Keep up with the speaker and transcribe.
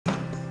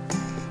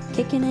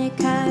Kicking it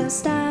Kyle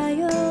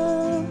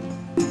style.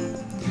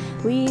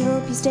 We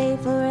hope you stay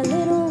for a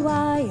little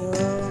while.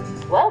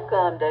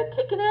 Welcome to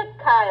Kicking It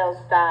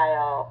Kyle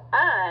Style.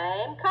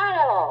 I'm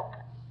Kyle.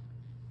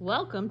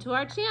 Welcome to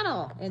our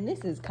channel, and this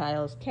is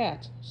Kyle's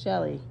cat,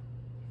 Shelly.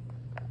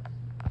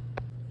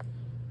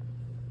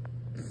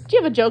 Do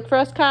you have a joke for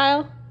us,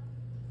 Kyle?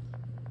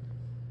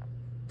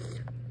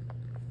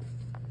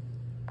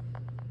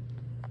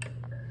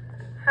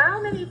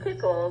 How many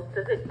tickles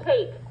does it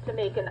take to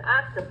make an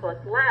octopus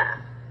laugh?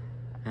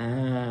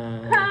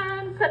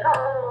 10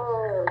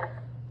 tickles.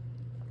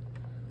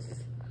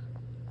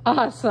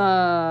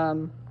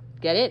 Awesome.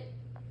 Get it?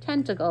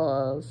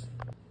 Tentacles.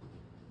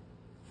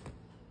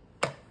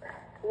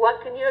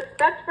 What can you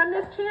expect from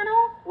this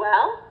channel?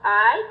 Well,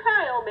 I,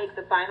 Kyle, make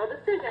the final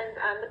decisions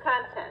on the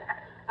content.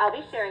 I'll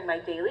be sharing my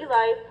daily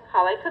life,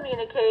 how I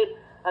communicate,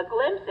 a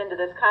glimpse into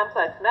this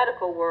complex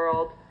medical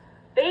world,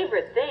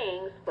 favorite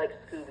things like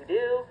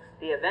Scooby-Doo,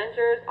 the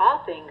Avengers,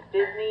 all things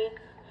Disney,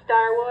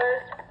 Star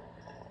Wars,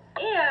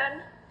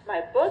 and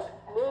my book,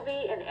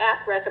 movie, and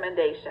app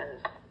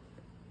recommendations.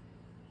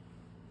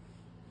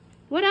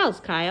 What else,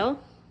 Kyle?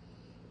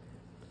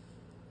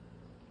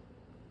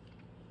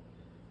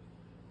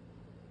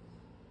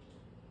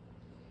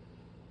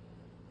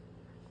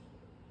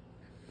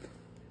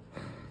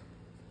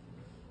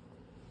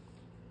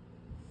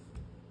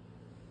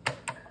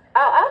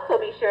 I'll also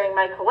be sharing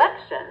my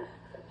collections,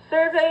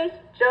 surveys,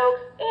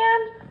 jokes,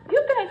 and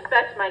you can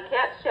expect my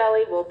cat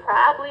Shelly will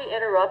probably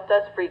interrupt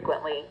us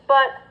frequently,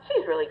 but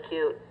she's really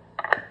cute.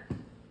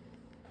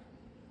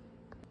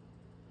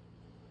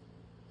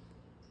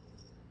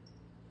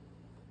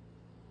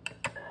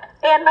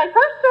 And my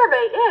first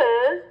survey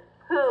is,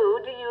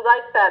 who do you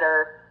like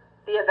better,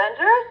 the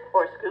Avengers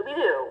or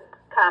Scooby-Doo?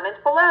 Comment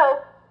below.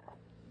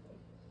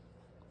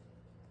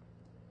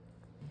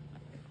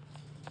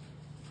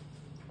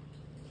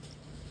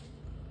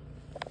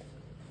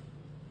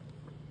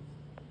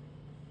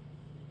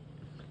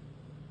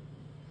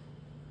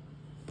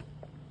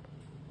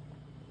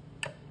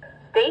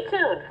 Stay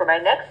tuned for my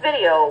next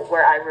video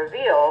where I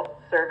reveal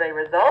survey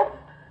results,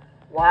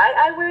 why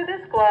I wear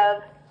this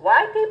glove,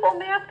 why people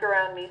mask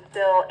around me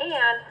still,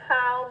 and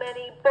how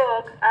many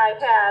books I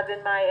have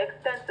in my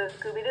extensive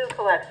Scooby-Doo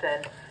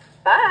collection.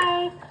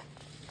 Bye!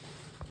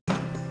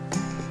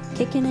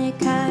 Kicking it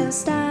Kyle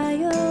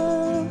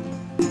style.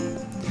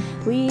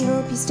 We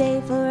hope you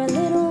stay for a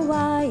little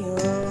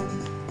while.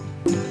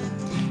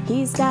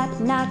 He's got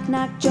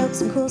knock-knock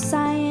jokes and cool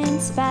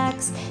science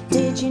facts.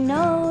 Did you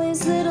know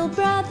his little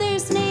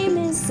brother's name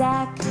is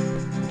Zach?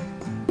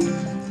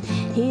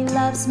 He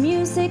loves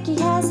music, he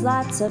has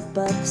lots of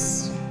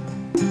books.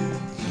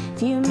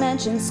 If you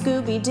mention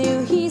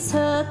Scooby-Doo, he's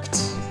hooked.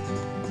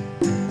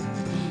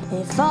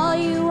 If all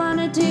you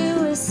wanna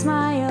do is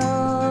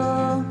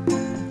smile,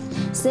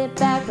 sit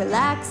back,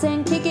 relax,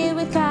 and kick it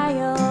with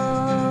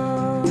Kyle.